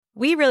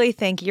We really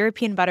think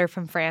European butter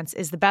from France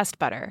is the best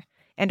butter,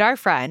 and our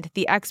friend,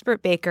 the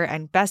expert baker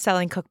and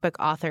best-selling cookbook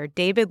author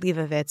David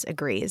Leibovitz,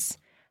 agrees.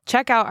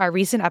 Check out our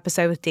recent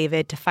episode with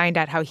David to find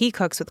out how he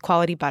cooks with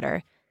quality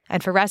butter.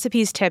 And for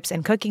recipes, tips,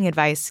 and cooking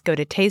advice, go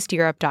to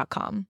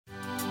tasteeurope.com.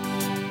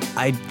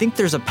 I think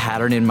there's a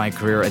pattern in my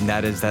career, and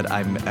that is that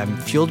I'm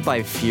fueled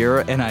by fear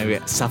and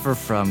I suffer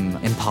from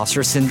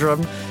imposter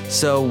syndrome.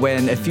 So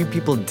when a few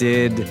people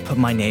did put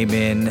my name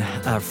in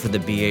for the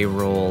BA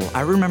role,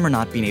 I remember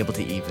not being able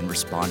to even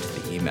respond to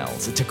the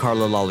emails to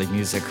Carlo Lolly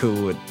Music,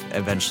 who would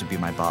eventually be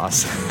my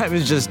boss. I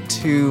was just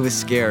too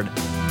scared.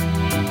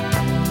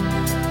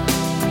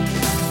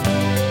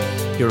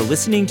 You're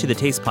listening to the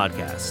Taste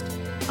Podcast.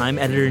 I'm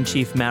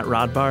Editor-in-Chief Matt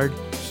Rodbard,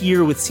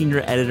 here with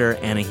Senior Editor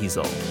Anna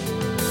Hezel.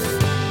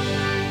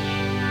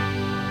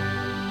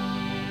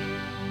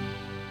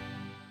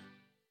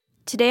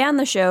 Today on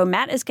the show,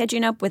 Matt is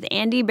catching up with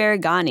Andy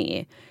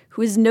Baraghani,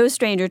 who is no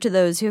stranger to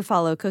those who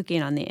follow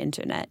cooking on the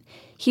internet.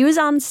 He was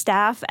on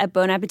staff at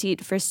Bon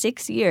Appetit for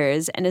 6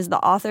 years and is the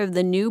author of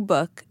the new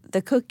book,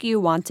 The Cook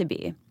You Want to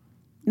Be.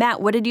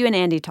 Matt, what did you and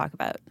Andy talk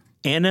about?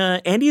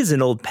 Andy is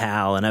an old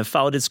pal, and I've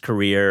followed his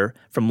career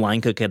from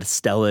line cook at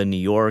Estella in New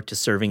York to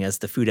serving as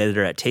the food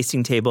editor at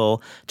Tasting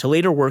Table to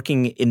later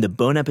working in the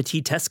Bon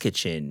Appetit test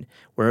kitchen,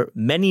 where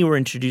many were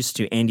introduced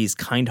to Andy's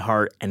kind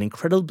heart and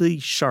incredibly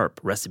sharp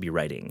recipe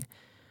writing.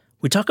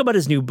 We talk about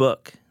his new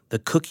book, The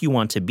Cook You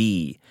Want to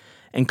Be,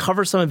 and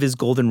cover some of his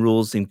golden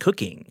rules in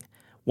cooking,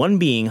 one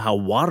being how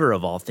water,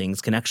 of all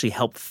things, can actually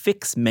help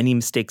fix many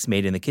mistakes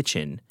made in the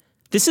kitchen.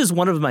 This is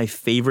one of my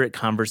favorite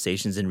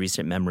conversations in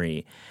recent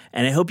memory,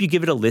 and I hope you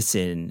give it a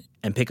listen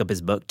and pick up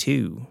his book,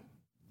 too.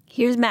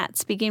 Here's Matt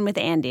speaking with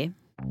Andy.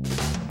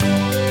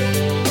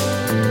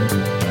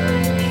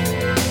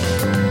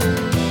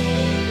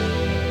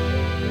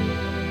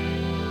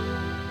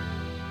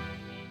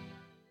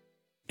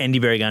 Andy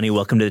Baraghani,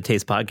 welcome to the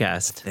Taste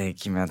Podcast.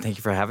 Thank you, man. Thank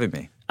you for having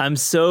me. I'm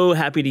so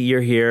happy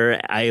you're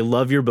here. I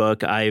love your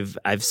book. I've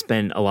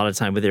spent a lot of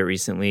time with it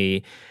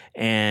recently,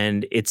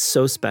 and it's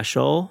so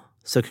special.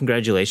 So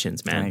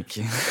congratulations, man. Thank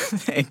you.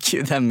 Thank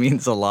you. That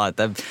means a lot.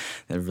 That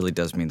really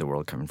does mean the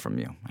world coming from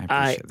you. I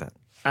appreciate that.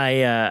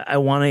 I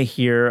want to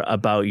hear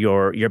about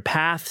your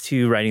path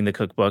to writing the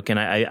cookbook, and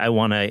I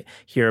want to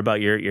hear about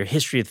your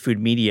history with food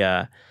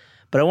media.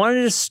 But I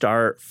wanted to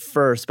start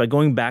first by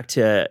going back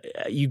to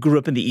you grew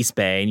up in the East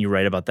Bay, and you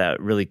write about that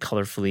really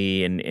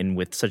colorfully and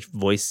with such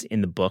voice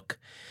in the book.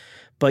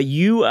 But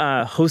you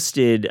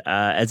hosted,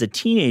 as a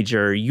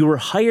teenager, you were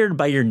hired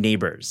by your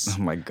neighbors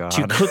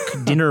to cook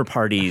dinner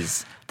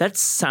parties. That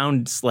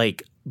sounds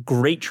like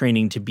great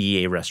training to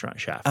be a restaurant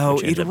chef. Oh,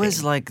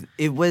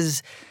 it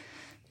was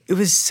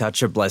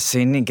such a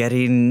blessing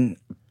getting,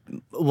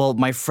 well,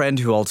 my friend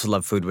who also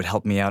loved food would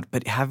help me out,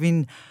 but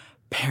having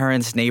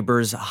parents,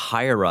 neighbors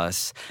hire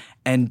us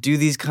and do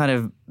these kind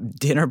of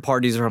dinner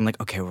parties where I'm like,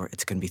 okay,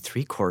 it's going to be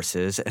 3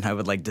 courses, and I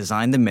would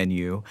design the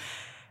menu.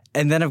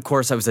 And then, of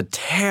course, I was a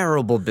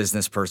terrible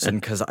business person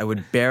because I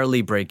would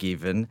barely break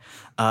even.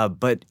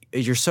 But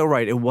you're so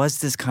right. It was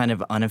this kind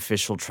of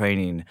unofficial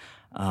training.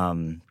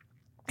 And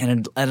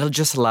it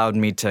just allowed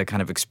me to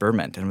kind of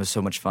experiment, and it was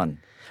so much fun.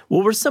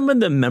 What were some of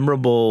the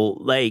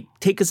memorable,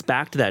 take us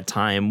back to that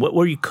time. What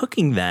were you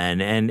cooking then?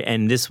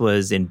 And this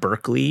was in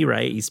Berkeley,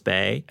 right? East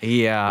Bay.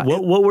 Yeah.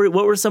 What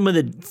were some of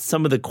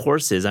the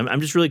courses? I'm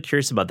just really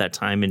curious about that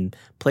time and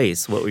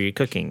place. What were you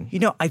cooking?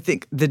 I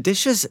think the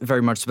dishes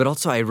very much, but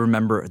also I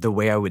remember the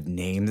way I would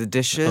name the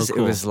dishes. Oh,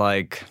 cool. It was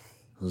like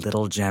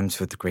Little Gems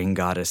with Green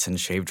Goddess and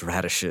Shaved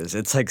Radishes.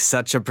 It's like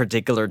such a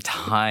particular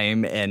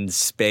time and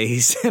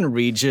space and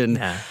region.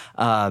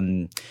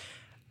 Yeah.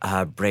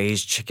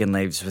 Braised chicken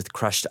legs with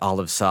crushed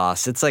olive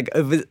sauce. It's like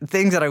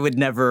things that I would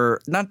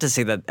never, not to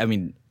say that,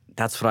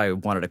 that's what I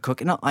wanted to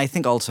cook. And I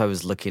think also I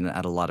was looking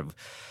at a lot of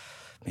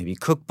maybe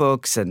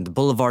cookbooks, and the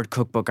Boulevard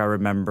cookbook I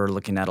remember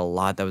looking at a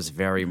lot. That was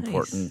very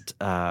important.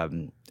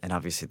 And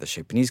obviously the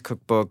Japanese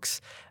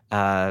cookbooks.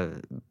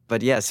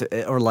 But yes,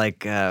 or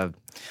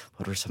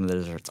what were some of the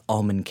desserts?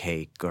 Almond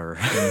cake, or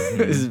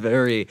it was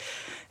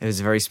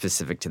very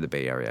specific to the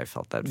Bay Area. I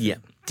felt that. Yeah.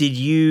 Did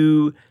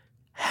you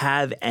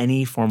have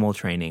any formal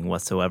training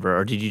whatsoever,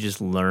 or did you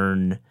just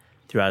learn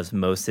through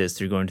osmosis,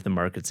 through going to the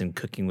markets and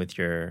cooking with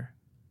your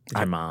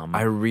mom?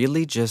 I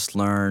really just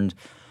learned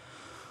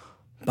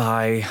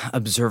by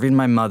observing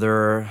my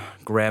mother,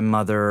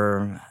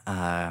 grandmother,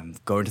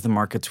 going to the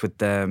markets with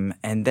them,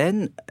 and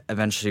then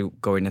eventually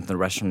going into the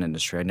restaurant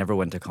industry. I never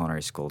went to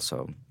culinary school,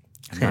 so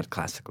I'm not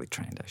classically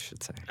trained, I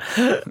should say.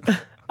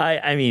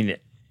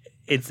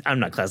 I'm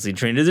not classically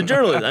trained as a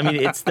journalist.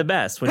 It's the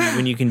best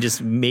when you can just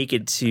make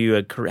it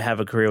to have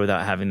a career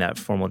without having that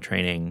formal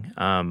training.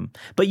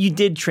 But you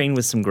did train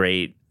with some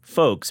great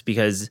folks,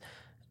 because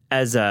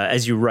as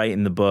you write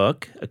in the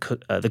book,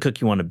 The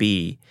Cook You Want to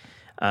Be,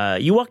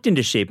 you walked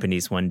into Chez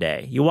Panisse one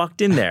day. You walked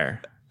in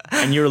there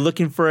and you were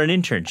looking for an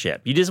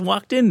internship. You just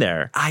walked in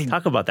there.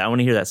 Talk about that. I want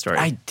to hear that story.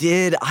 I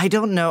did. I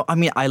don't know.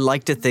 I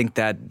like to think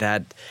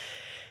that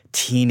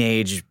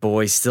teenage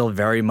boy still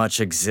very much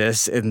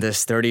exists in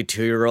this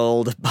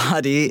 32-year-old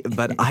body.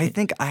 But I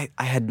think I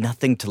had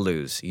nothing to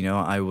lose. You know,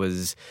 I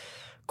was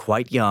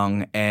quite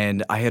young,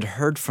 and I had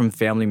heard from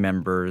family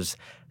members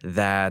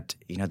that,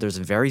 you know, there's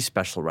a very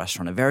special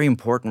restaurant, a very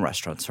important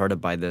restaurant started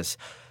by this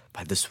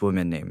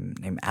woman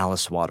named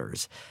Alice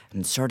Waters.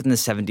 And it started in the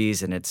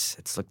 70s, and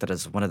it's looked at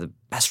as one of the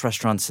best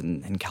restaurants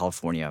in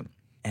California.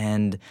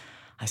 And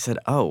I said,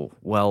 oh,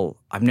 well,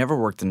 I've never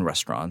worked in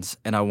restaurants,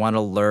 and I want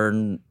to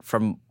learn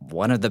from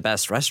one of the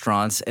best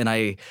restaurants. And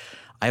I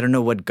don't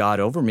know what got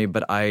over me,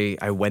 but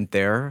I went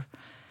there.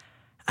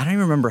 I don't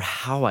even remember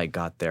how I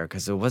got there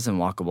because it wasn't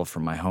walkable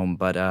from my home.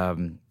 But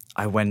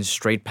I went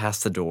straight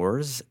past the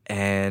doors,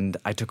 and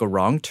I took a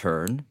wrong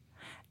turn,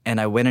 and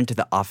I went into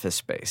the office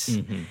space.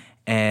 Mm-hmm.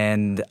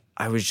 And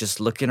I was just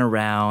looking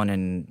around,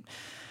 and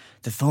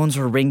the phones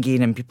were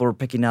ringing and people were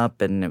picking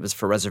up, and it was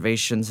for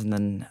reservations. And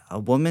then a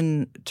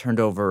woman turned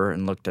over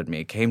and looked at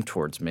me, came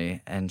towards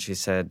me, and she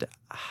said,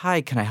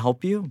 "Hi, can I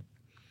help you?"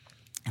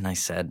 And I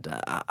said,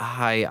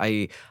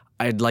 "Hi,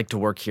 I'd like to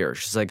work here."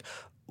 She's like,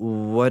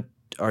 "What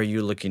are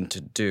you looking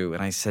to do?"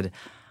 And I said,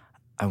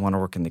 "I want to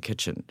work in the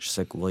kitchen." She's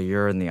like, "Well,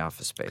 you're in the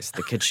office space.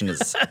 The kitchen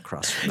is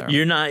across from there."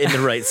 You're not in the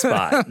right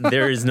spot.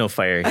 There is no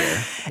fire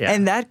here. Yeah.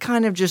 And that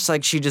kind of just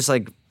like, she just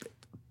like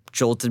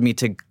jolted me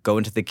to go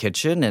into the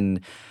kitchen,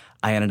 and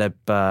I ended up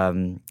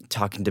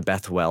talking to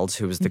Beth Wells,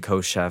 who was the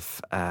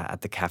co-chef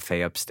at the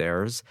cafe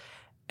upstairs.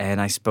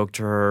 And I spoke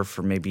to her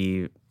for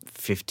maybe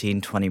 15,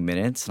 20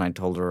 minutes, and I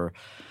told her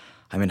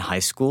I'm in high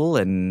school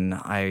and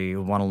I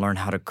want to learn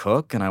how to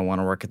cook and I want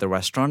to work at the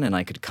restaurant, and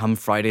I could come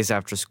Fridays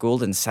after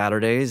school and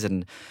Saturdays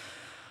and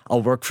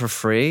I'll work for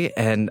free.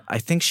 And I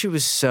think she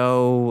was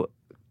so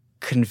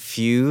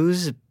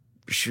confused.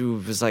 She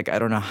was like, I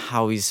don't know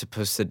how he's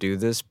supposed to do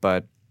this,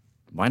 but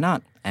why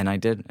not? And I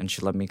did, and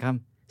she let me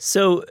come.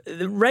 So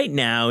right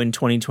now in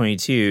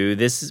 2022,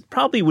 this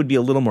probably would be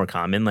a little more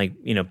common, like,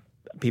 you know,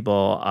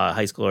 people,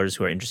 high schoolers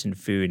who are interested in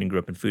food and grew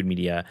up in food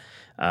media,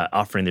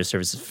 offering their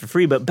services for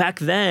free. But back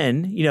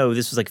then, you know,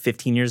 this was like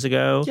 15 years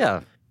ago.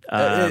 Yeah.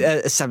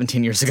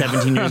 17 years ago.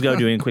 17 years ago,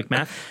 doing quick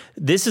math.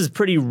 This is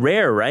pretty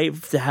rare, right?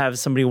 To have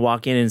somebody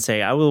walk in and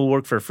say, I will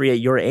work for free at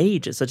your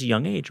age, at such a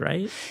young age,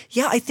 right?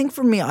 Yeah, I think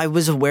for me, I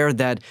was aware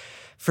that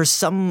for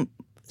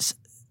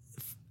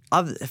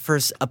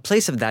a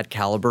place of that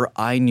caliber,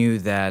 I knew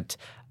that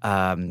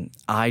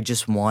I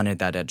just wanted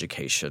that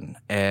education.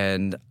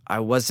 And I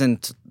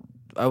wasn't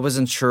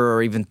sure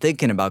or even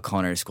thinking about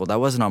culinary school. That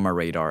wasn't on my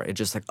radar. It's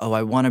just like, oh,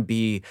 I want to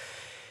be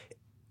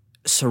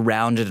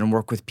surrounded and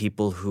work with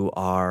people who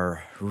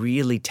are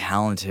really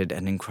talented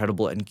and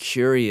incredible and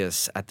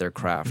curious at their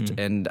craft. Mm-hmm.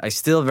 And I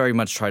still very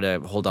much try to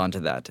hold on to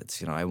that. It's,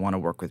 you know, I want to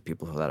work with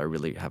people that I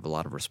really have a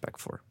lot of respect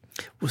for.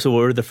 So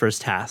what were the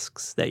first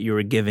tasks that you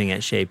were giving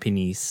at Chez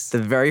Panisse? The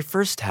very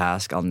first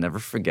task, I'll never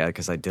forget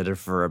because I did it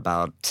for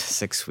about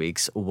 6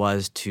 weeks,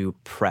 was to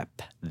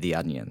prep the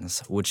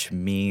onions, which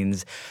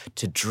means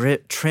to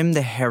trim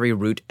the hairy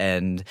root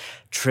end,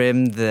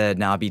 trim the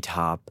knobby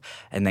top,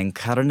 and then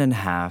cut it in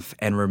half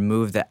and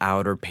remove the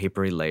outer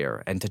papery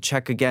layer. And to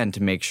check again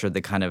to make sure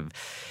the kind of,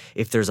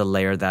 if there's a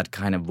layer that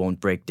kind of won't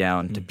break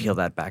down, to peel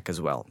that back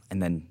as well.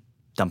 And then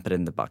dump it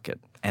in the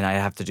bucket. And I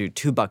have to do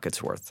 2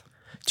 buckets worth.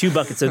 2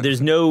 buckets. So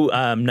there's no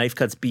knife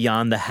cuts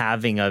beyond the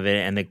halving of it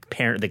and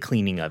the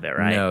cleaning of it,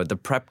 right? No, the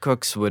prep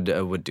cooks would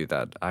do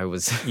that.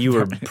 You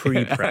were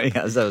pre-prep.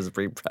 Yes, I was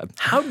pre-prep.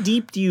 How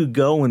deep do you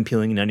go when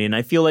peeling an onion?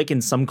 I feel like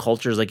in some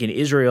cultures, like in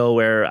Israel,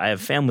 where I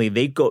have family,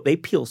 they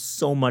peel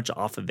so much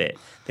off of it.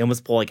 They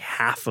almost pull like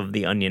half of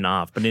the onion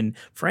off. But in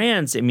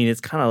France, I mean,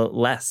 it's kind of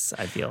less,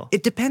 I feel.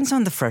 It depends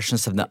on the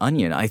freshness of the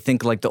onion. I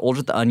think like the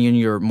older the onion,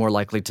 you're more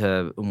likely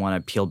to want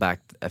to peel back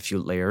a few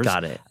layers.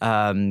 Got it.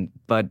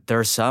 But there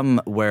are some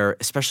where,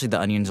 especially the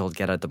onions you'll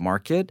get at the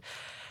market,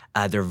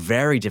 they're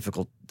very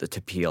difficult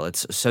to peel.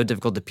 It's so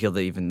difficult to peel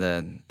even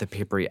the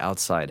papery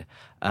outside.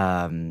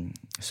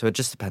 So it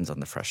just depends on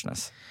the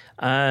freshness.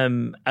 I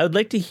would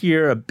like to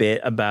hear a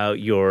bit about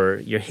your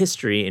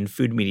history in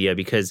food media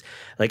because,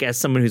 like, as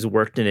someone who's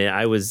worked in it,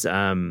 I was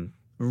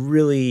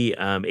really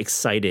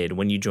excited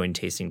when you joined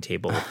Tasting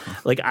Table.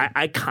 Like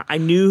I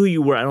knew who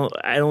you were.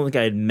 I don't think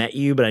I had met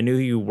you, but I knew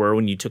who you were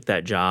when you took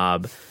that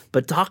job.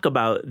 But talk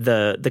about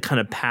the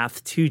kind of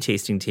path to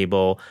Tasting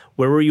Table.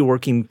 Where were you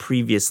working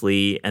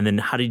previously, and then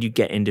how did you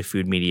get into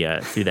food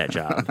media through that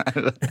job?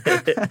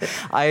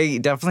 I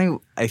definitely,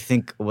 I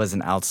think, was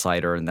an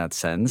outsider in that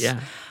sense. Yeah,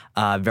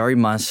 very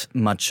much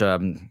a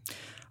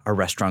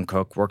restaurant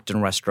cook. Worked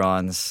in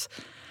restaurants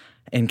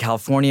in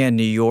California and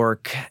New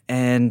York,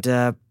 and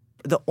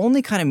the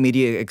only kind of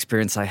media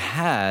experience I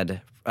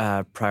had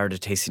prior to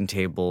Tasting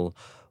Table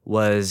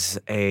was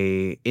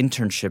a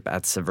internship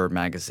at Saveur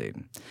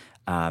magazine.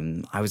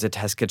 I was a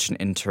test kitchen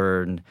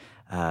intern,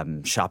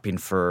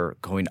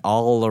 going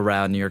all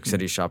around New York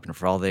City, shopping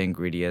for all the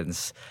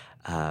ingredients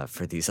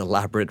for these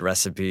elaborate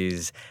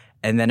recipes.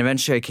 And then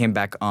eventually I came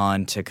back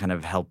on to kind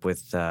of help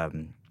with a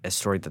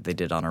story that they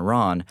did on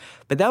Iran.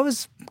 But that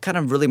was kind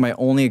of really my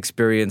only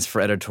experience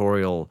for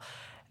editorial.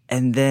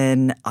 And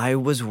then I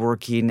was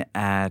working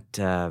at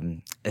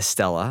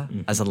Estella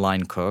as a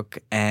line cook.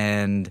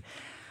 And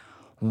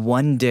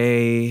one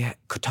day,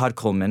 Todd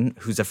Coleman,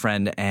 who's a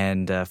friend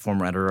and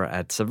former editor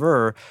at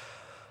Saveur,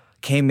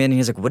 came in and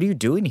he's like, "What are you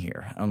doing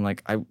here?" I'm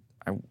like, I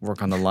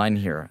work on the line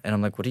here. And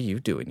I'm like, "What are you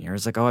doing here?"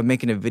 He's like, "Oh, I'm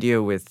making a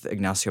video with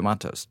Ignacio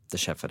Matos, the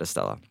chef at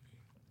Estella."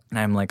 And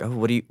I'm like, "Oh,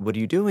 what are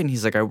you doing?"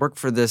 He's like, "I work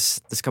for this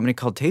company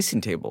called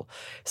Tasting Table."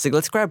 He's like,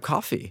 "Let's grab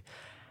coffee.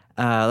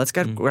 Let's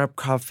grab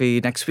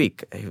coffee next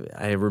week."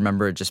 I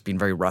remember it just being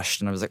very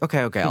rushed, and I was like,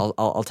 "Okay,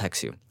 I'll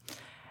text you."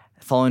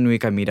 The following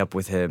week, I meet up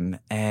with him,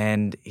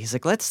 and he's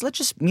like, "Let's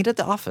just meet at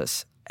the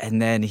office."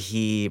 And then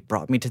he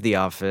brought me to the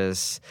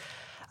office.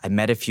 I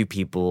met a few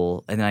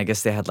people, and then I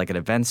guess they had like an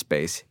event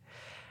space.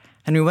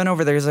 And we went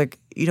over there. He's like,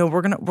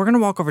 "We're gonna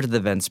walk over to the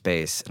event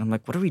space." And I'm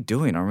like, "What are we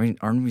doing?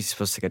 Aren't we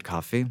supposed to get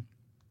coffee?"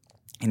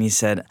 And he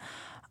said,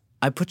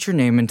 "I put your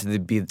name in to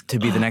be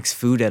the next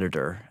food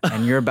editor,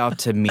 and you're about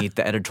to meet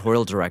the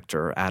editorial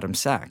director, Adam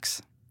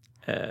Sachs."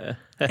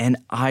 And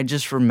I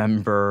just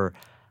remember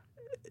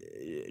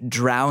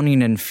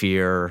drowning in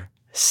fear,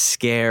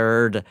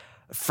 scared,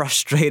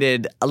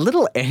 frustrated, a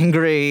little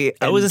angry.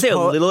 I was gonna say a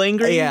little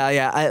angry.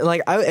 Yeah.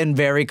 I'm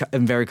very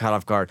caught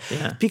off guard.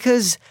 Yeah.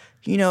 Because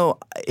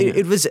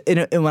it was.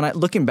 When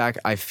looking back,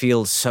 I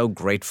feel so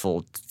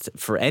grateful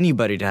for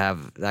anybody to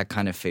have that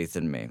kind of faith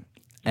in me.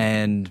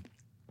 And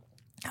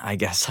I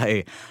guess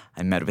I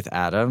met with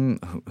Adam,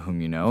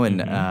 whom you know,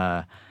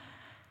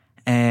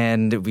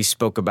 and we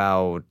spoke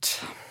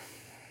about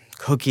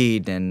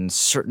cooking and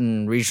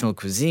certain regional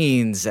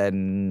cuisines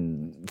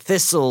and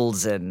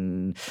thistles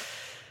and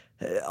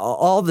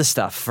all this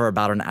stuff for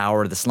about an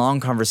hour, this long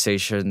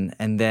conversation.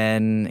 And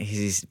then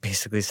he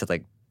basically said,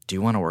 like, "Do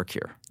you want to work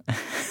here?"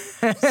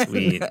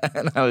 Sweet.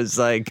 And I was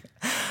like,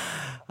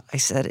 I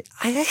said,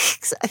 I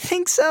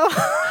think so.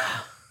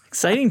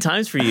 Exciting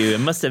times for you.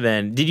 It must have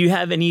been. Did you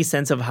have any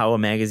sense of how a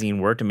magazine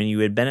worked? I mean, you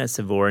had been at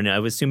Saveur, and I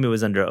would assume it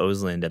was under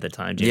Osland at the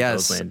time, James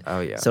Yes. Osland. Oh,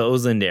 yeah. So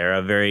Osland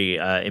era, very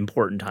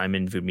important time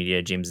in food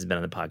media. James has been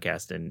on the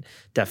podcast, and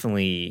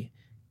definitely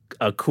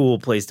a cool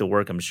place to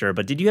work, I'm sure.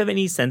 But did you have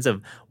any sense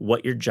of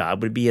what your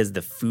job would be as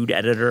the food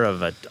editor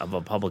of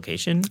a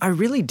publication? I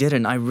really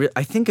didn't.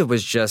 I think it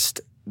was just.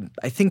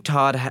 I think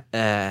Todd,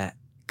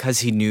 because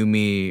he knew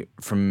me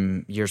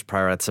from years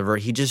prior at Saveur,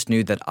 he just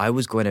knew that I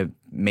was going to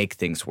make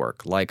things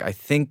work. Like, I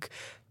think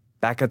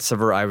back at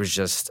Saveur, I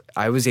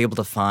was able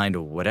to find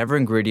whatever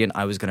ingredient,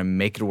 I was going to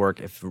make it work.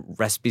 If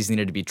recipes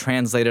needed to be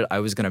translated, I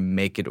was going to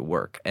make it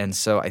work. And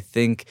so I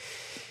think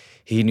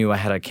he knew I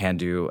had a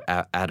can-do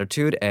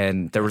attitude,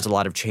 and there was a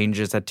lot of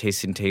changes at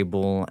Tasting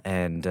Table,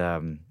 and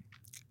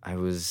I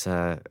was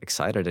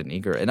excited and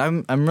eager. And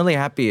I'm really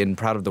happy and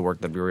proud of the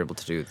work that we were able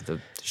to do the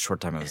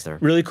short time I was there.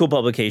 Really cool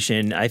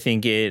publication. I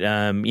think it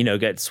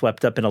got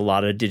swept up in a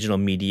lot of digital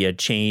media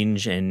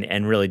change,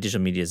 and really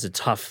digital media is a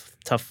tough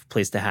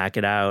place to hack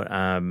it out.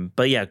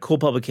 But yeah, cool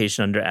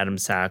publication under Adam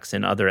Sachs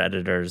and other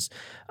editors.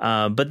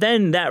 But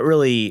then that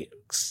really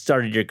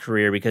started your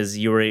career because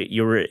you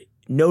were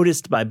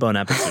noticed by Bon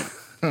Appetit.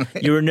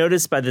 You were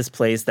noticed by this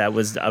place that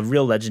was a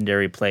real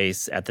legendary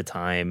place at the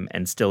time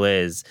and still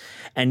is.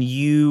 And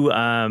you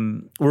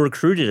were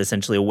recruited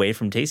essentially away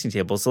from Tasting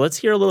Table. So let's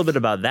hear a little bit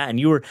about that. And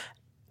you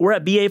were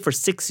at BA for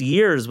 6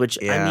 years, which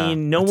I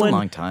mean, that's a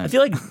long time. I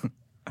feel like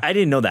I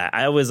didn't know that.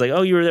 I was like,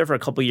 oh, you were there for a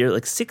couple of years.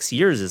 Like 6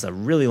 years is a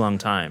really long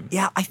time.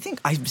 Yeah, I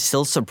think I'm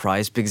still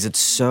surprised because it's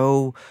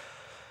so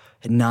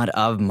not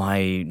of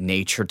my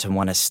nature to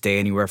want to stay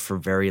anywhere for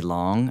very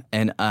long.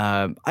 And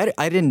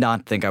I did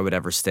not think I would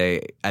ever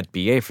stay at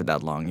BA for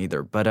that long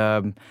either. But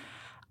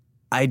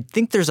I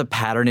think there's a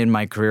pattern in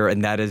my career,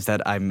 and that is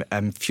that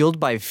I'm fueled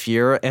by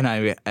fear, and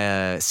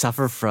I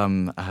suffer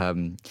from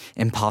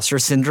imposter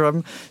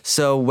syndrome.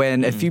 So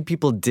when a few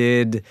people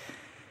did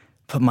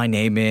put my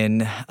name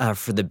in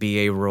for the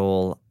BA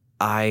role,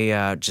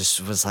 I just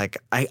was like,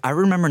 I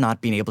remember not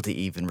being able to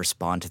even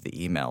respond to the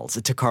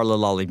emails to Carla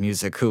Lawley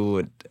Music, who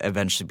would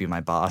eventually be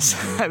my boss.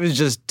 I was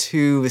just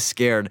too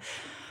scared.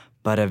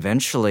 But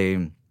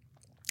eventually,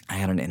 I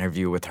had an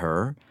interview with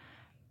her,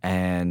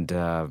 and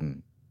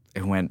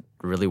it went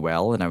really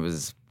well. And I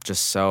was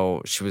just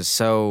she was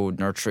so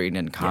nurturing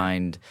and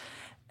kind.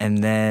 Yeah.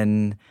 And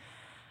then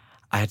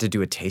I had to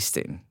do a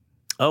tasting.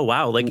 Oh,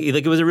 wow. Like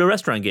it was a real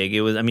restaurant gig.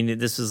 It was, I mean,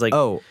 this was like.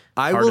 Oh,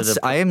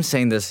 I am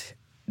saying this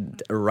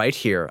right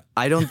here.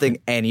 I don't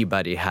think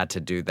anybody had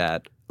to do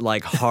that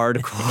like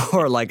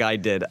hardcore like I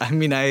did. I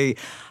mean, I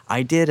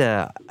did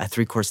a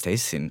 3-course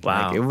tasting.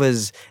 Wow. Like, it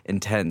was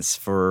intense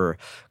for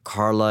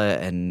Carla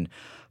and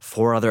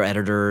 4 other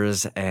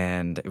editors,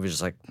 and it was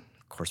just like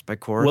course by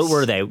course. What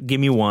were they?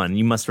 Give me one.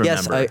 You must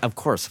remember. Yes, of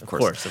course. Of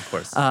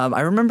course.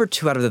 I remember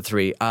 2 out of the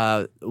 3.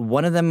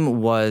 One of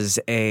them was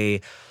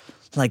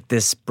like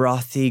this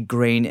brothy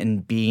grain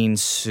and bean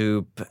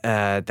soup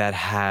that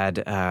had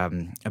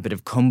a bit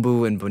of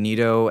kombu and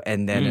bonito,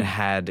 and then it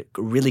had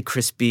really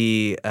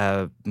crispy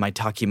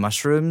maitake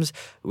mushrooms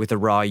with a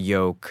raw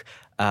yolk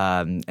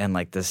and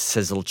like this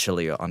sizzled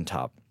chili on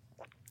top.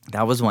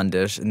 That was one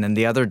dish. And then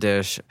the other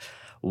dish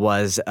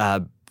was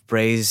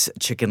braised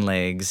chicken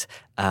legs.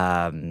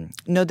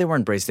 No, they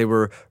weren't braised. They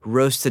were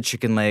roasted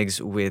chicken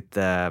legs with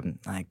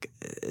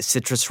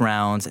citrus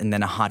rounds and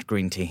then a hot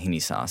green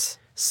tahini sauce.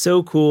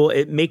 So cool.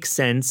 It makes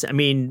sense. I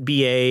mean,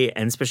 BA,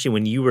 and especially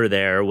when you were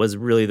there, was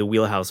really the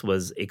wheelhouse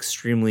was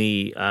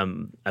extremely,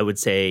 I would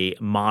say,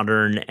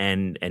 modern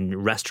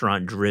and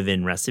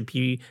restaurant-driven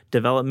recipe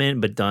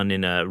development, but done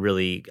in a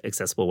really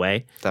accessible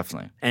way.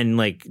 Definitely. And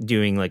like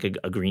doing like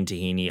a green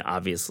tahini,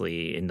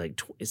 obviously, in like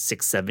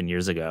 6-7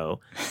 years ago,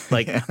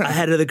 like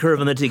ahead of the curve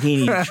on the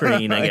tahini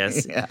train, I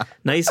guess. Yeah.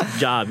 Nice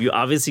job. You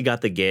obviously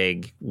got the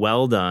gig.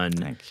 Well done.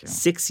 Thank you.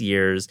 6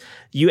 years.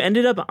 You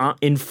ended up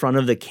in front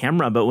of the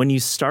camera, but when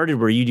you started,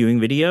 were you doing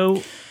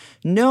video?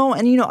 No,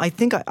 and I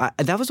think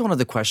that was one of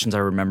the questions I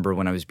remember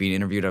when I was being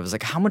interviewed. I was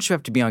like, how much do you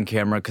have to be on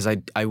camera? Because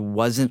I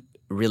wasn't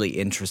really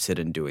interested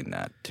in doing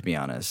that, to be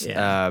honest.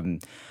 Yeah.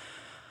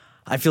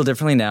 I feel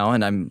differently now,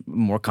 and I'm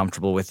more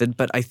comfortable with it.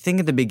 But I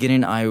think in the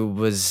beginning, I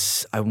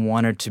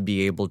wanted to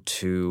be able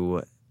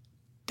to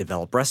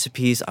develop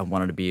recipes. I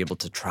wanted to be able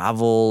to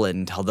travel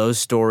and tell those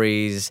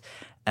stories,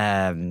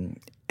 and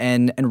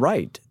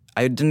write.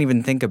 I didn't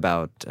even think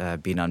about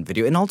being on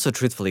video. And also,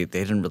 truthfully,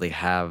 they didn't really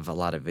have a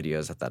lot of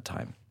videos at that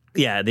time.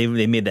 Yeah,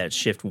 they made that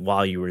shift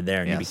while you were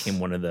there, and Yes. you became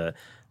one of the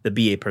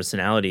BA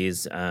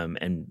personalities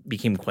and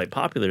became quite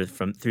popular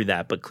through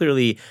that. But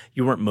clearly,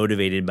 you weren't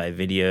motivated by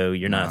video.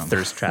 You're not a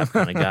thirst trap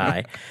kind of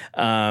guy.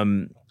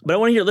 But I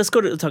want to hear – let's go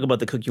to talk about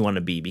the cook you want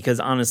to be, because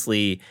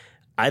honestly –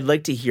 I'd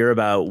like to hear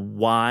about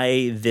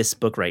why this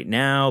book right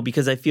now,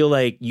 because I feel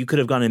like you could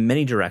have gone in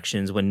many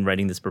directions when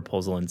writing this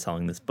proposal and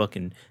selling this book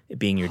and it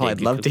being your debut.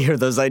 I'd love to hear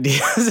those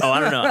ideas. I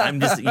don't know.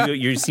 I'm just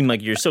you seem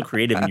like you're so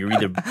creative and you're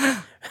either.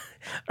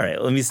 All right,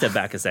 let me step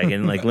back a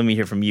second. Like, let me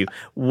hear from you.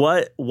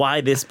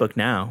 Why this book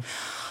now?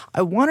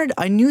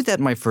 I knew that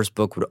my first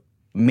book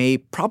may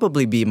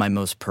probably be my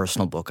most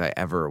personal book I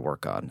ever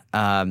work on.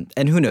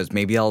 And who knows?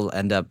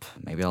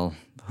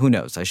 Who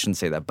knows? I shouldn't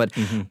say that. But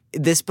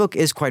this book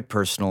is quite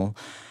personal.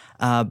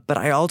 But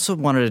I also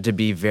wanted it to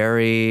be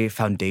very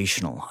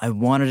foundational. I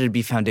wanted it to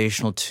be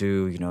foundational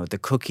to, the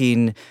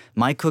cooking,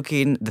 my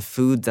cooking, the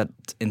food that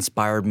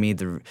inspired me,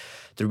 the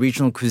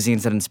regional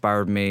cuisines that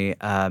inspired me.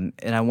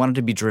 And I wanted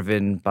to be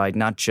driven by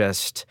not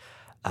just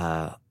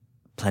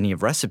plenty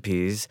of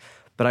recipes,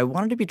 but I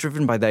wanted to be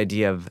driven by the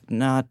idea of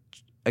not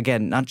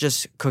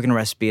just cooking a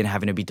recipe and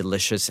having it be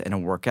delicious and a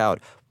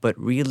workout, but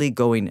really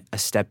going a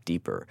step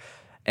deeper.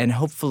 And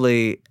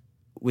hopefully,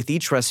 with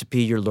each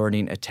recipe, you're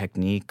learning a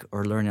technique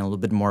or learning a little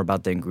bit more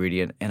about the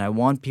ingredient. And I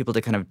want people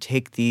to kind of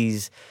take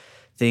these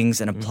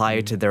things and apply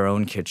it to their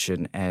own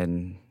kitchen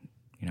and,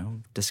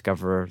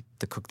 discover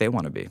the cook they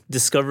want to be.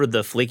 Discover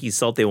the flaky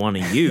salt they want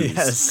to use.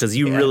 Yes. Because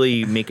you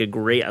really make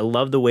I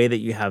love the way that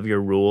you have your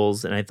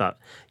rules. And I thought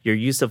your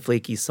use of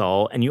flaky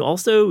salt. And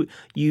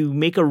you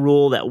make a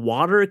rule that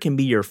water can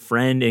be your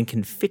friend and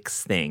can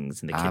fix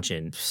things in the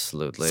kitchen.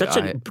 Absolutely.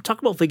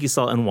 Talk about flaky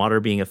salt and water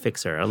being a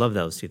fixer. I love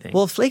those two things.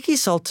 Well, flaky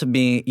salt to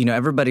me,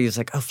 everybody is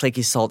like, oh,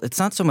 flaky salt. It's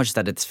not so much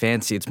that it's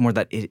fancy. It's more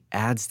that it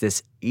adds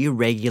this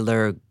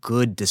irregular,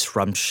 good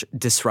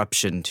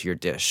disruption to your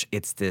dish.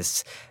 It's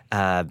this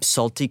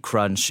salty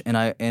crunch, and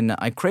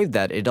I crave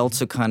that. It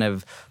also kind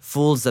of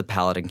fools the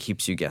palate and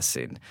keeps you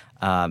guessing,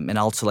 and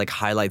also like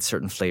highlights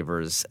certain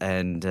flavors.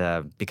 And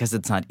because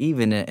it's not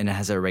even and it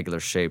has a irregular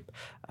shape,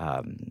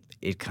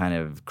 it kind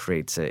of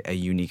creates a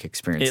unique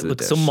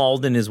experience. So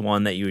Malden is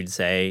one that you would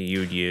say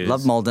you would use.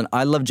 Love Malden.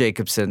 I love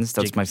Jacobson's.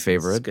 That's my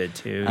favorite. It's good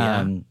too.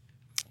 Yeah.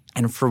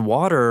 And for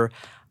water,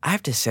 I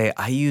have to say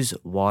I use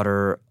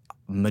water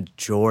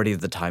majority of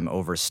the time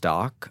over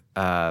stock,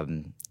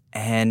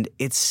 and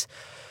it's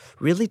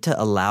really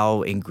to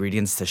allow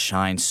ingredients to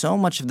shine. So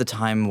much of the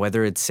time,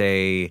 whether it's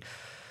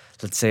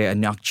let's say a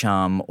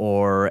nyokcham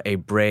or a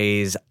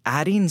braise,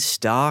 adding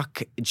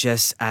stock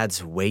just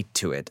adds weight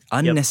to it,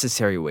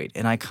 unnecessary weight.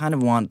 And I kind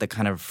of want the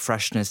kind of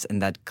freshness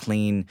and that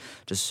clean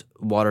just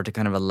water to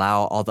kind of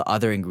allow all the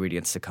other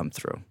ingredients to come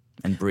through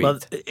and breathe. Well,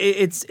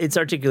 it's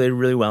articulated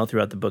really well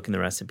throughout the book and the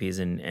recipes,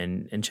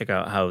 and check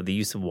out how the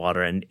use of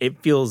water, and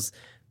it feels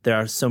there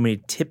are so many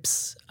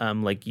tips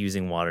like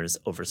using waters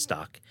over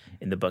stock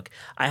in the book.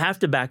 I have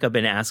to back up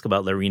and ask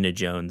about Lorena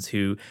Jones,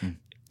 who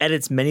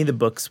edits many of the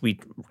books we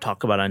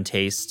talk about on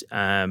Taste.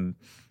 And,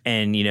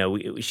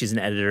 she's an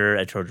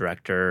editor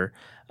director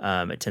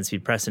at 10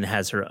 Speed Press and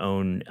has her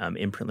own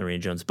imprint, Lorena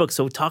Jones book.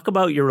 So talk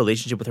about your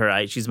relationship with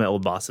her. She's my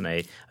old boss and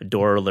I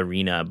adore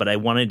Lorena, but I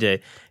wanted to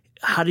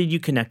 – how did you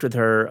connect with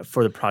her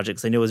for the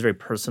projects? I know it was very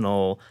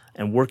personal,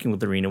 and working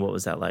with Lorena, what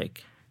was that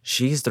like?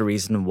 She's the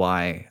reason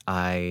why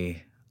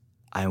I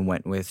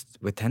went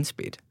with 10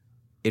 Speed.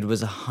 It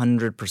was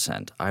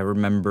 100%. I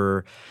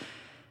remember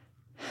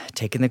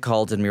taking the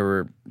calls, and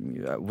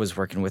was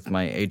working with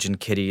my agent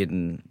Kitty,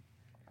 and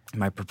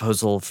my book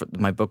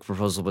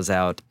proposal was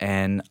out,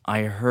 and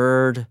I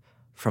heard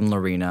from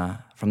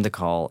Lorena from the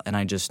call, and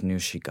I just knew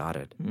she got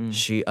it.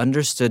 She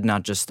understood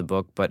not just the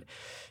book, but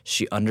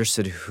she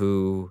understood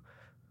who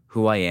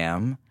I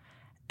am,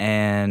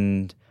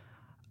 and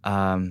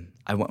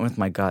I I went with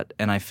my gut,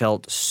 and I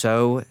felt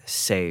so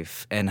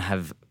safe and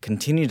have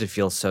continued to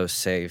feel so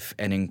safe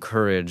and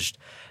encouraged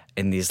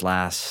in these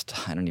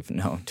last, I don't even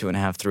know,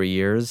 2.5, 3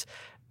 years.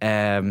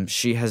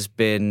 She has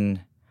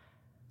been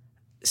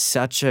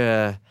such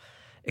a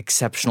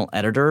exceptional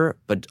editor,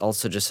 but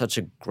also just such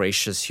a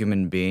gracious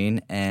human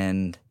being,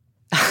 and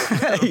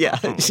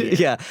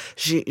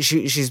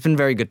she's been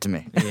very good to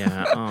me.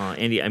 Yeah,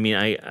 Andy. I mean,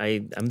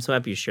 I'm so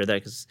happy you shared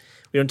that because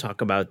we don't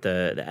talk about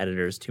the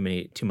editors too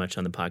much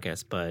on the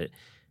podcast, but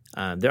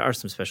there are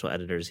some special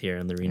editors here,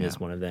 and Lorena is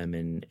one of them,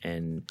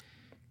 and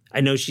I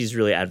know she's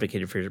really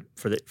advocated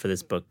for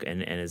this book,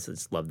 and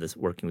has loved this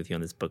working with you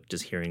on this book.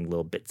 Just hearing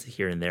little bits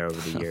here and there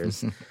over the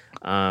years,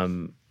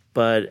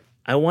 but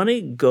I want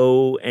to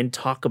go and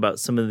talk about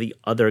some of the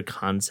other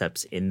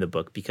concepts in the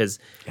book because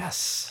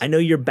I know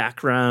your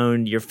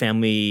background, your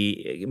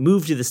family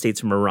moved to the States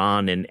from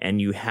Iran,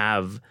 and you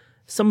have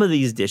some of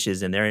these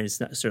dishes in there. And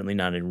it's certainly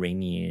not an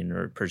Iranian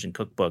or Persian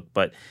cookbook,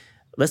 but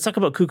let's talk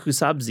about kuku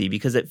sabzi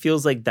because it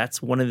feels like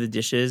that's one of the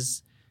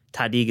dishes,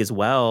 tahdig as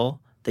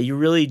well, that you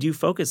really do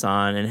focus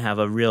on and have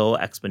a real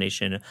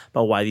explanation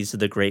about why these are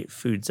the great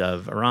foods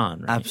of Iran.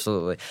 Right?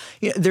 Absolutely.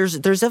 Yeah, there's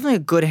definitely a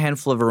good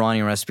handful of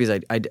Iranian recipes.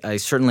 I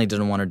certainly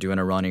didn't want to do an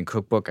Iranian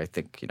cookbook. I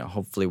think,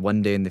 hopefully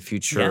one day in the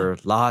future,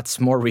 lots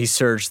more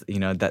research,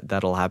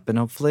 that'll happen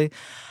hopefully.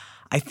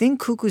 I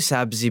think kuku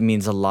sabzi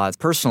means a lot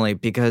personally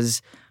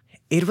because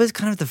it was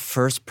kind of the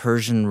first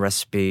Persian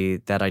recipe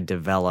that I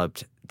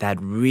developed that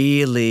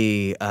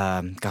really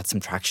got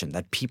some traction,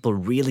 that people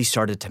really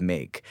started to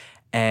make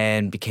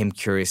and became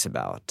curious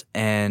about.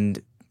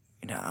 And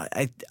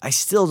I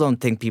still don't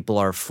think people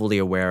are fully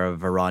aware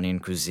of Iranian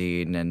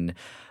cuisine and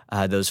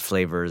those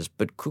flavors.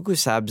 But kuku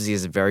sabzi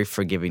is a very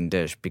forgiving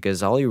dish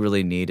because all you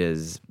really need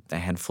is a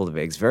handful of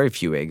eggs, very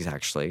few eggs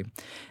actually,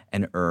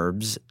 and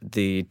herbs.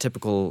 The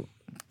typical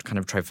kind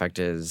of trifecta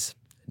is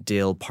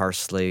dill,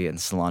 parsley, and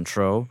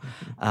cilantro.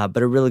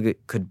 But it really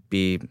could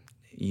be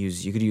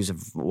used. You could use a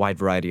wide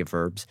variety of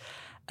herbs.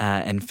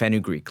 And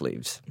fenugreek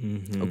leaves.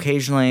 Mm-hmm.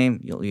 Occasionally,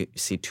 you'll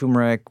see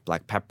turmeric,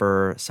 black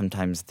pepper,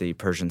 sometimes the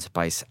Persian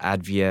spice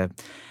advia.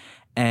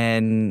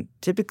 And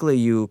typically,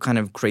 you kind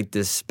of create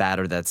this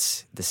batter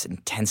that's this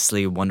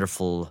intensely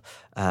wonderful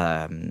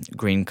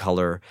green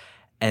color.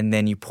 And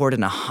then you pour it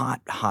in a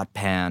hot, hot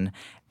pan,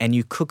 and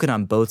you cook it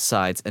on both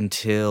sides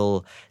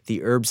until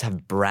the herbs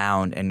have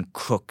browned and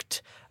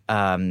cooked.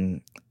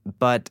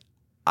 But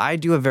I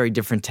do a very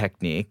different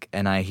technique,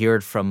 and I hear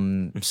it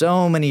from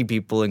so many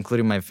people,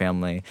 including my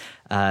family,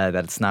 that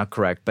it's not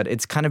correct. But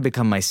it's kind of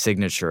become my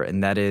signature,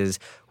 and that is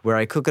where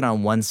I cook it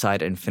on one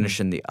side and finish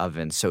in the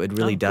oven. So it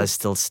really does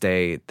still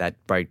stay that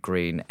bright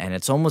green, and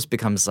it almost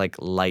becomes like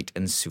light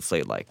and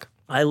souffle-like.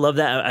 I love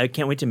that. I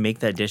can't wait to make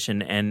that dish,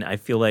 and I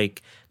feel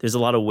like there's a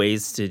lot of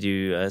ways to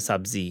do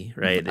sabzi,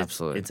 right?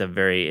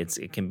 Absolutely.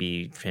 It can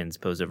be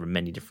transposed over in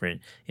many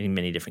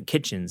different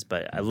kitchens,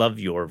 but I love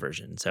your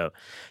version. So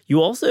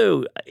you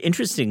also,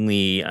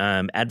 interestingly,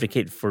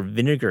 advocate for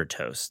vinegar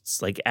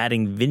toasts, like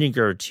adding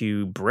vinegar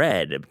to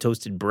bread,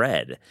 toasted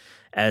bread,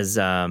 as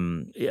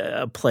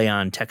a play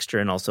on texture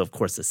and also, of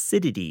course,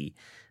 acidity.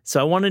 So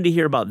I wanted to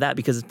hear about that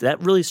because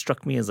that really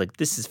struck me as like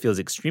feels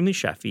extremely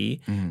chefy,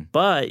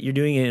 but you're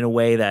doing it in a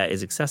way that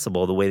is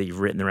accessible, the way that you've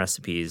written the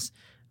recipes.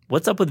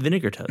 What's up with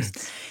vinegar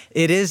toast?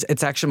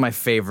 It's actually my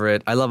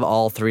favorite. I love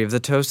all three of the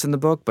toasts in the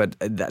book, but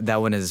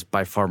that one is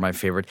by far my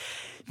favorite.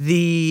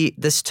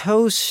 This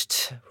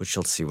toast, which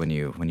you'll see when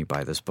you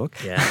buy this book.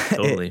 Yeah,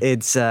 totally.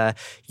 It's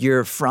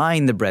you're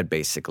frying the bread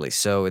basically.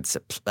 So it's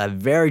a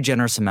very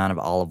generous amount of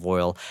olive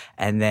oil,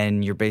 and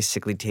then you're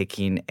basically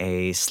taking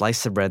a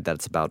slice of bread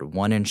that's about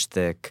 1 inch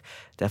thick,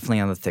 definitely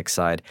on the thick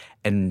side,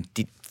 and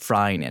deep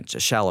frying it,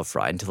 just shallow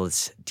fry until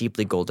it's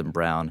deeply golden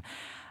brown.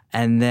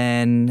 And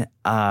then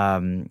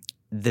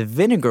the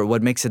vinegar,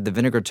 what makes it the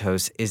vinegar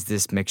toast is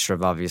this mixture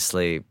of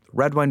obviously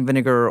red wine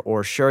vinegar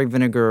or sherry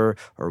vinegar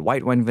or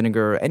white wine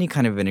vinegar, any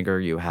kind of vinegar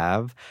you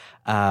have.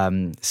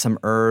 Some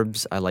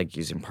herbs, I like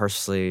using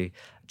parsley,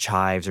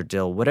 chives or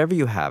dill, whatever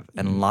you have,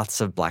 and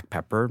lots of black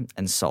pepper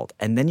and salt.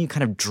 And then you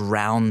kind of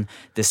drown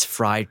this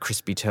fried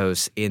crispy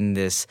toast in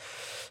this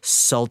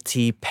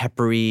salty,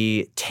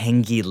 peppery,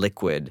 tangy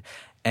liquid.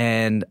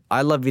 And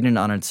I love eating it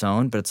on its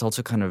own, but it's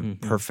also kind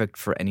of perfect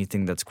for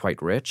anything that's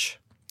quite rich.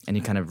 Any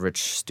kind of rich,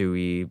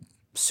 stewy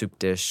soup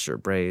dish or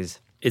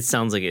braise. It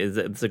sounds like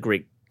it's a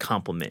great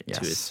complement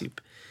to a soup.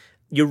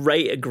 You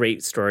write a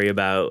great story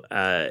about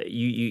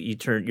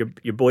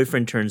your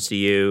boyfriend turns to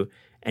you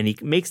and he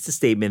makes the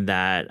statement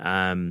that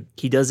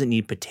he doesn't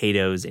need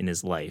potatoes in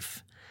his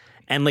life.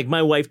 And like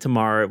my wife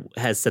Tamar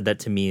has said that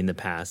to me in the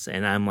past,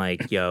 and I'm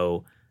like,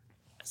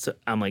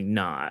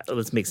 nah,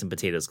 let's make some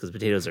potatoes because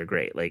potatoes are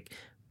great.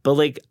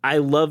 But I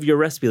love your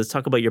recipe. Let's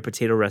talk about your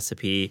potato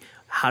recipe.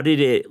 How did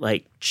it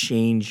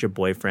change your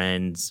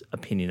boyfriend's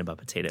opinion about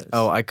potatoes?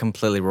 Oh, I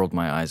completely rolled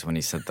my eyes when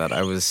he said that.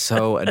 I was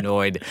so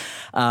annoyed.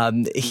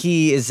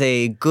 He is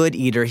a good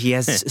eater. He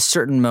has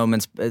certain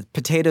moments.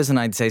 Potatoes and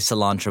I'd say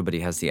cilantro, but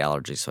he has the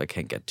allergy, so I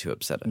can't get too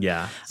upset.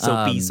 Yeah.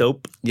 Soapy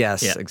soap.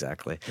 Yes,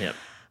 exactly. Yep.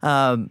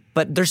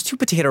 But there's 2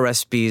 potato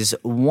recipes.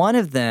 One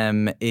of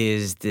them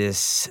is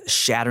this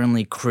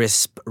shatteringly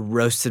crisp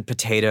roasted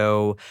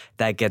potato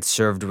that gets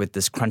served with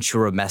this crunchy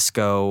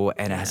romesco,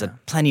 and it has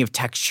plenty of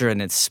texture,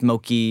 and it's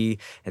smoky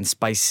and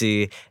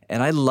spicy.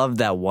 And I love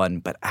that one.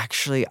 But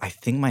actually, I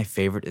think my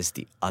favorite is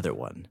the other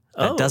one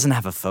that doesn't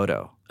have a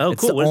photo. Oh,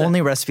 it's cool. the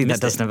only recipe that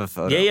doesn't have a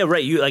photo. Yeah,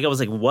 right. I was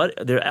like,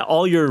 what?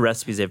 All your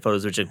recipes have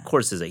photos, which of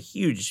course is a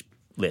huge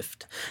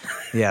lift.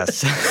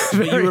 Yes.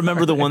 But you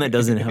remember the one that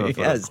doesn't have a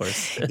photo, Yes. of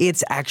course.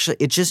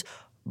 It's just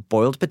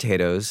boiled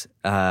potatoes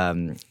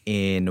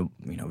in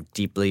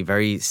deeply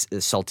very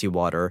salty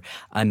water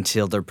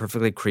until they're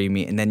perfectly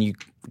creamy, and then you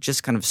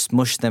just kind of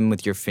smush them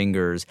with your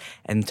fingers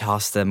and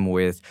toss them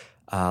with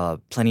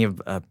plenty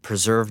of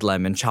preserved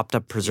lemon, chopped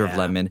up preserved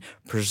lemon,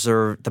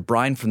 the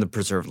brine from the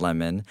preserved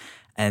lemon,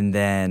 and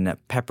then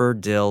pepper,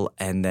 dill,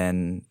 and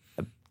then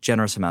a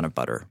generous amount of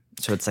butter.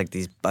 So it's like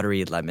these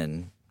buttery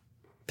lemon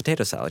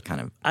potato salad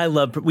kind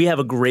of. We have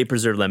a great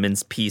preserved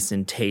lemons piece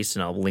in Taste,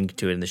 and I'll link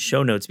to it in the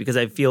show notes because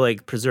I feel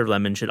like preserved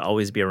lemon should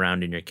always be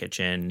around in your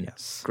kitchen.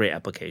 Yes. Great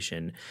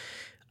application.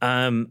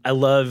 I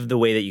love the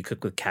way that you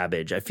cook with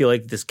cabbage. I feel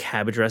like this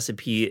cabbage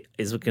recipe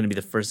is going to be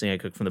the first thing I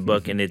cook from the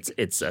book, and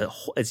it's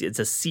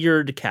a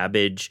seared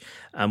cabbage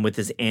with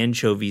this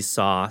anchovy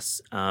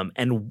sauce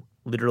and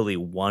literally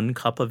 1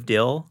 cup of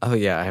dill. Oh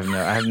yeah, I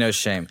have no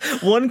shame.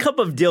 1 cup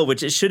of dill,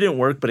 which it shouldn't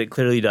work, but it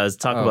clearly does.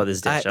 Talk about this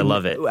dish. I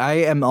love it. I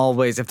am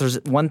always, if there's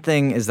one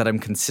thing, is that I'm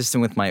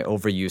consistent with my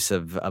overuse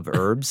of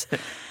herbs.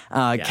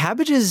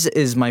 Cabbage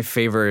is my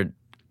favorite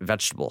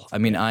vegetable. I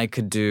mean, I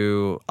could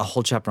do a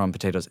whole chapter on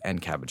potatoes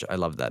and cabbage. I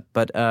love that.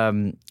 But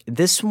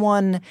this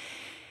one,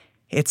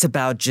 it's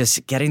about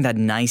just getting that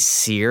nice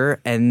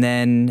sear, and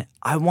then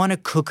I want to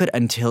cook it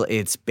until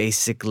it's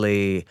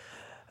basically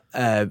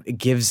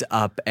gives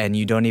up and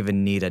you don't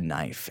even need a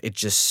knife. It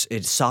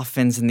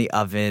softens in the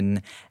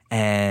oven,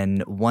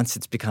 and once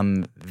it's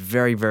become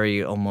very,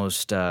 very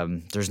almost,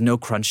 there's no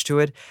crunch to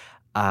it,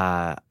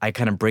 I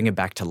kind of bring it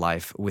back to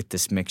life with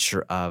this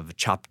mixture of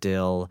chopped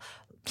dill,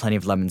 plenty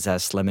of lemon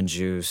zest, lemon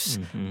juice,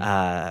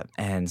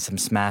 and some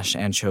smashed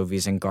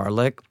anchovies and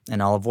garlic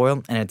and olive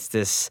oil. And it's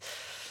this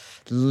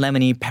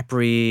lemony,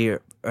 peppery,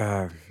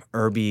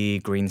 herby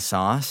green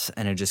sauce,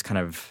 and it just kind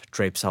of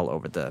drapes all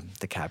over the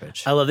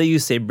cabbage. I love that you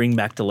say bring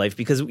back to life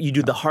because you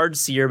do the hard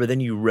sear, but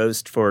then you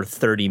roast for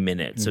 30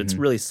 minutes. So it's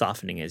really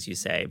softening, as you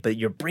say, but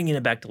you're bringing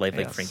it back to life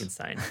like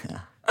Frankenstein.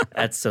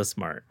 That's so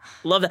smart.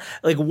 Love that.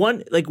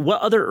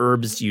 What other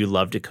herbs do you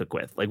love to cook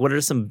with? Like, what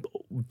are some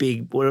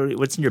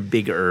what's in your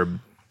big herb?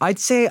 I'd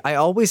say I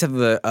always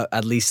have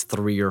at least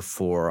 3 or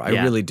 4. I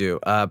really do.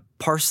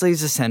 Parsley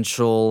is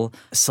essential.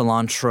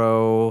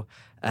 Cilantro,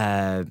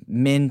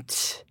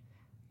 mint.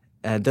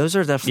 Those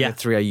are definitely the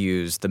 3 I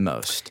use the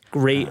most.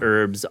 Great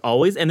herbs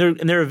always, and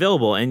they're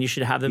available, and you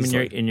should have them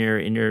in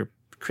your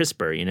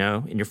crisper, in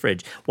your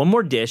fridge. One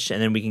more dish,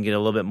 and then we can get a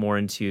little bit more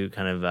into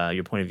kind of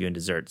your point of view in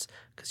desserts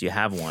because you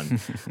have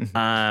one.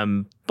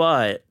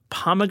 But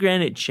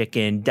pomegranate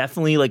chicken,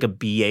 definitely like a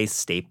BA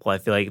staple. I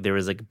feel like there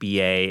was like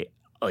BA.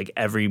 Like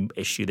every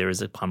issue, there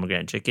was a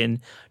pomegranate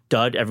chicken.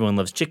 Dud, everyone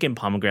loves chicken,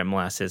 pomegranate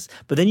molasses.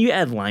 But then you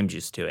add lime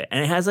juice to it,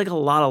 and it has like a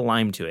lot of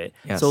lime to it.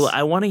 Yes. So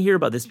I want to hear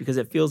about this because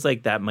it feels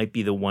like that might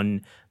be the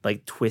one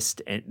like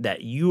twist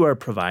that you are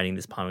providing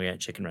this pomegranate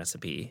chicken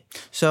recipe.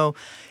 So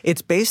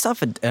it's based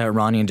off an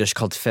Iranian dish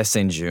called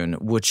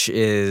fessenjun, which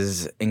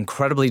is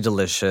incredibly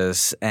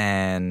delicious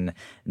and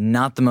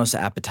not the most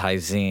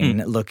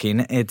appetizing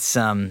looking. It's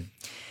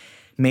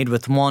made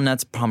with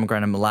walnuts,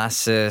 pomegranate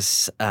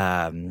molasses,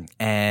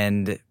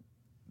 and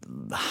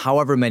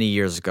however many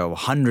years ago,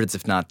 hundreds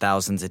if not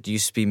thousands, it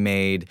used to be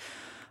made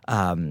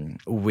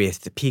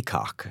with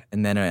peacock,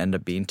 and then it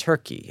ended up being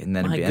turkey, and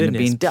then it ended up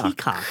being duck.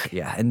 Peacock.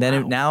 Yeah, and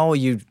then now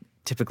you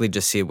typically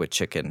just see it with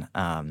chicken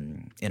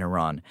in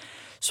Iran.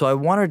 So I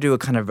want to do a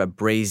kind of a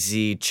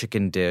braisy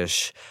chicken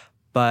dish,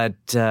 but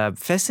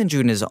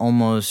fessenjun is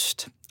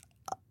almost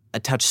a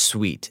touch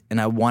sweet,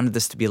 and I wanted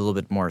this to be a little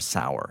bit more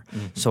sour.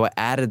 So I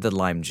added the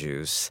lime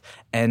juice.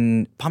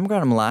 And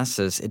pomegranate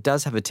molasses, it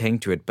does have a tang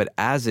to it, but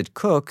as it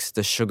cooks,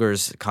 the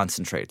sugars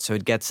concentrate, so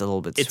it gets a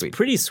little bit sweet. It's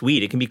pretty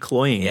sweet. It can be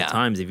cloying at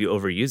times if you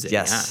overuse it.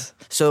 Yes.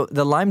 Yeah. So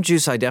the lime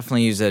juice, I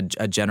definitely use a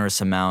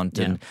generous amount,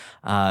 and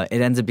it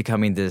ends up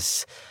becoming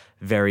this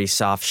very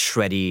soft,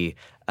 shreddy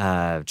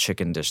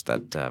chicken dish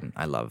that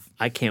I love.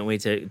 I can't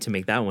wait to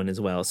make that one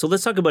as well. So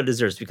let's talk about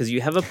desserts because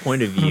you have a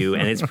point of view,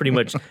 and it's pretty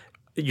much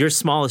your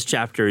smallest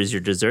chapter is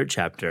your dessert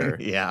chapter.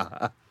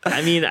 Yeah.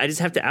 I mean, I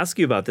just have to ask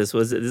you about this.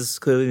 Was this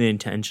clearly an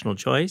intentional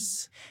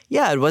choice?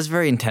 Yeah, it was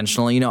very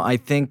intentional. I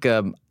think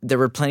there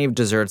were plenty of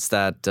desserts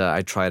that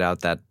I tried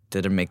out that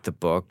didn't make the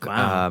book.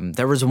 Wow.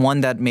 There was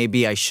one that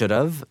maybe I should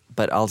have,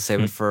 but I'll save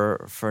it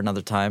for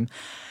another time.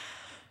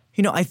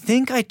 I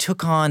think I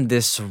took on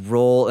this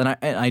role, and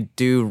I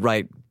do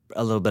write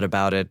a little bit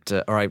about it,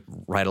 or I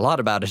write a lot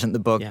about it in the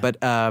book, but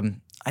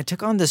I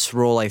took on this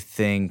role, I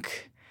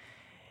think,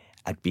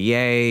 at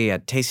BA,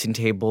 at tasting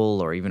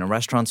table, or even in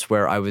restaurants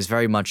where I was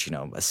very much,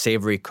 a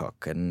savory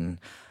cook. And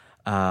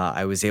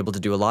I was able to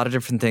do a lot of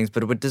different things,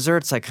 but with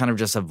desserts, I kind of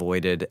just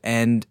avoided.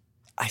 And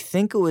I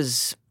think it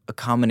was a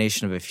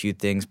combination of a few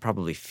things,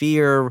 probably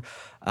fear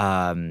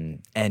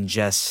and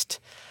just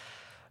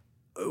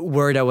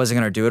worried I wasn't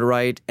going to do it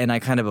right. And I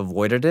kind of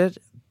avoided it.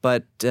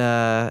 But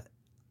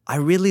I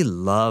really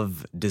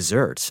love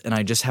desserts, and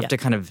I just have to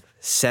kind of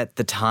set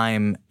the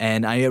time.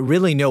 And I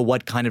really know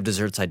what kind of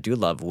desserts I do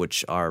love,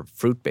 which are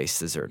fruit-based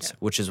desserts,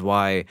 which is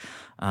why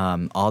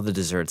all the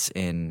desserts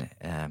in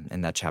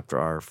that chapter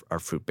are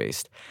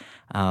fruit-based.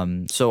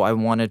 So I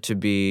want it to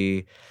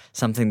be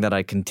something that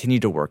I continue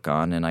to work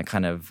on, and I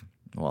kind of,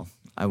 well,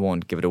 I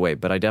won't give it away,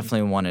 but I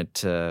definitely want it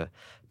to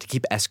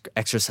keep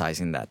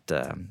exercising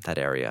that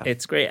area.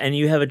 It's great. And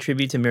you have a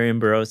tribute to Miriam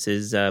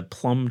Burroughs'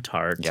 plum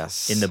tart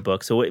in the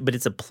book. But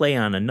it's a play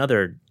on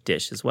another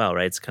dish as well,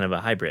 right? It's kind of a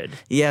hybrid.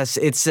 Yes,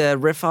 it's a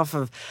riff off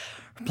of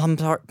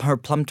her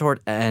plum tart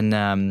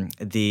and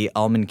the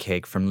almond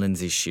cake from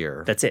Lindsay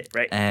Shear. That's it,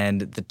 right? And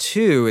the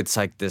two, it's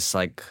like this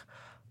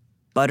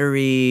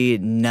buttery,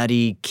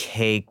 nutty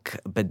cake,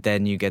 but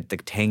then you get the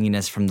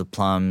tanginess from the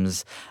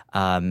plums.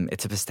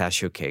 It's a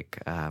pistachio cake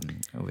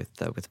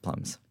with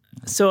plums.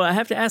 So I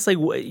have to ask,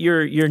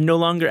 you're no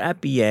longer at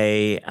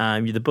BA.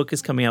 The book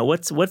is coming out.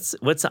 What's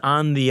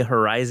on the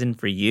horizon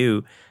for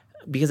you?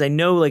 Because I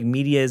know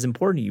media is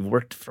important. You've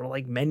worked for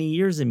many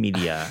years in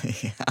media.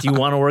 Yeah. Do you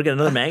want to work at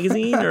another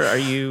magazine, or are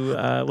you?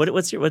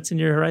 What's in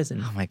your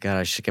horizon? Oh my God,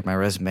 I should get my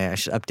resume. I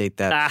should update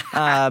that.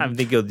 I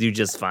think you'll do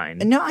just fine.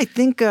 No, I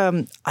think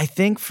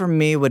for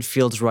me, what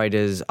feels right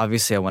is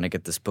obviously I want to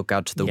get this book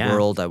out to the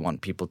world. I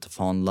want people to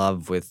fall in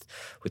love with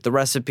the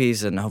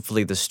recipes and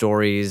hopefully the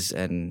stories,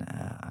 and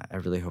I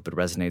really hope it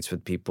resonates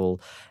with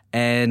people.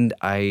 And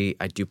I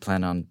do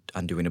plan on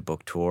doing a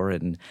book tour.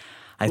 And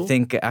I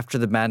think after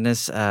the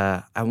madness,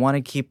 I want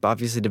to keep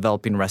obviously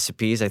developing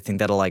recipes. I think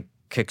that'll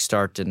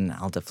kickstart, and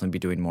I'll definitely be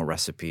doing more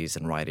recipes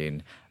and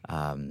writing.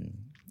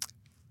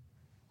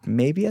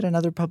 Maybe at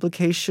another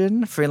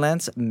publication,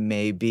 freelance.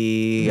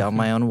 Maybe on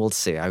my own. We'll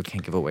see. I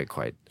can't give away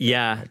quite.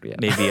 Yeah,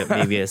 maybe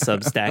a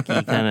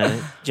Substacky kind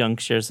of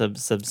juncture,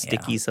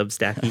 Substacky.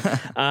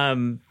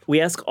 We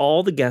ask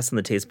all the guests on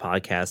the Taste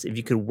Podcast if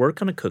you could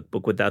work on a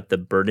cookbook without the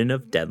burden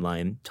of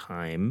deadline,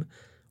 time,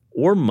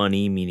 or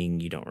money,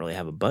 meaning you don't really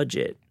have a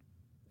budget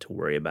to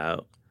worry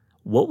about,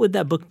 what would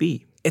that book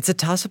be? It's a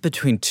toss-up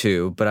between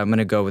two, but I'm going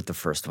to go with the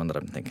first one that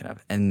I'm thinking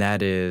of. And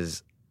that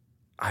is,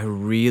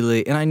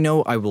 and I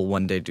know I will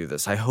one day do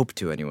this. I hope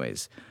to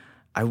anyways.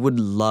 I would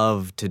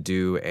love to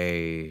do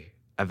a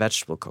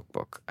vegetable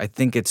cookbook. I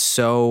think it's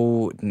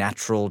so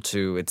natural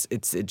to, it's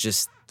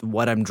just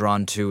what I'm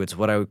drawn to. It's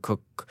what I would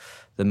cook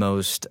the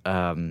most.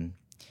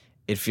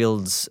 It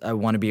feels I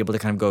want to be able to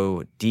kind of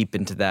go deep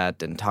into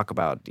that and talk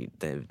about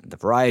the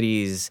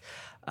varieties.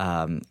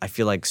 I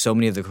feel like so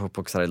many of the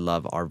cookbooks that I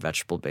love are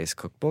vegetable-based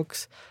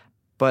cookbooks.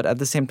 But at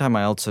the same time,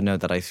 I also know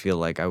that I feel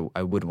like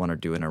I would want to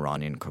do an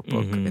Iranian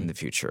cookbook in the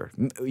future.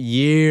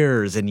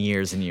 Years and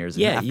years and years.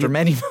 Yeah, after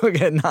many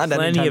books, not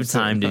plenty of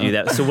time to do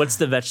that. So what's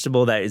the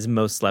vegetable that is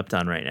most slept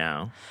on right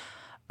now?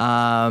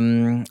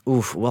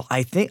 Well,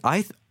 I think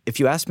if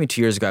you asked me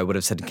 2 years ago, I would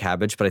have said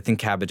cabbage. But I think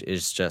cabbage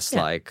is just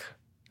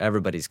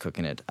everybody's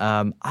cooking it.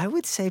 I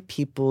would say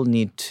people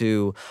need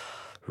to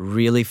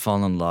really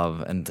fall in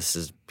love, and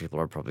people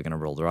are probably going to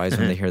roll their eyes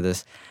when they hear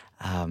this,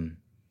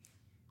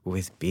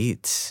 with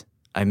beets.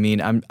 I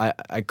mean,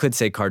 I could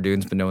say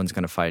cardoons, but no one's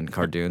going to find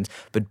cardoons.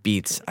 But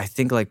beets, I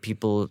think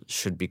people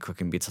should be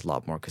cooking beets a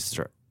lot more because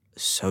they're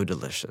so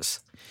delicious.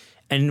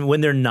 And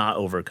when they're not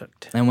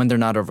overcooked. When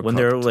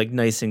they're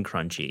nice and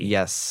crunchy.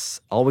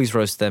 Yes. Always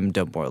roast them.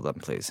 Don't boil them,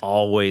 please.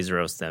 Always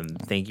roast them.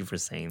 Thank you for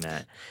saying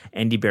that.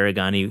 Andy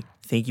Baraghani,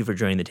 thank you for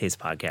joining the Taste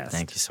Podcast.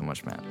 Thank you so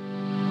much, Matt.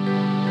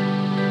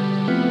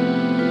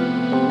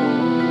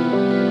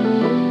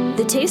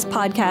 The Taste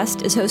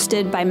Podcast is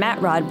hosted by Matt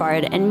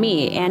Rodbard and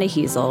me, Anna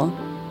Heasel.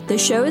 The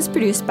show is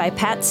produced by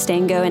Pat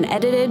Stango and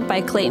edited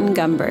by Clayton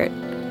Gumbert.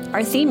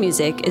 Our theme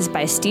music is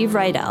by Steve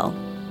Rydell.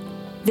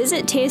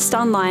 Visit Taste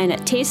online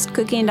at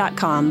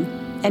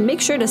tastecooking.com and make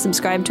sure to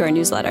subscribe to our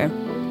newsletter.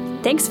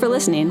 Thanks for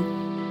listening.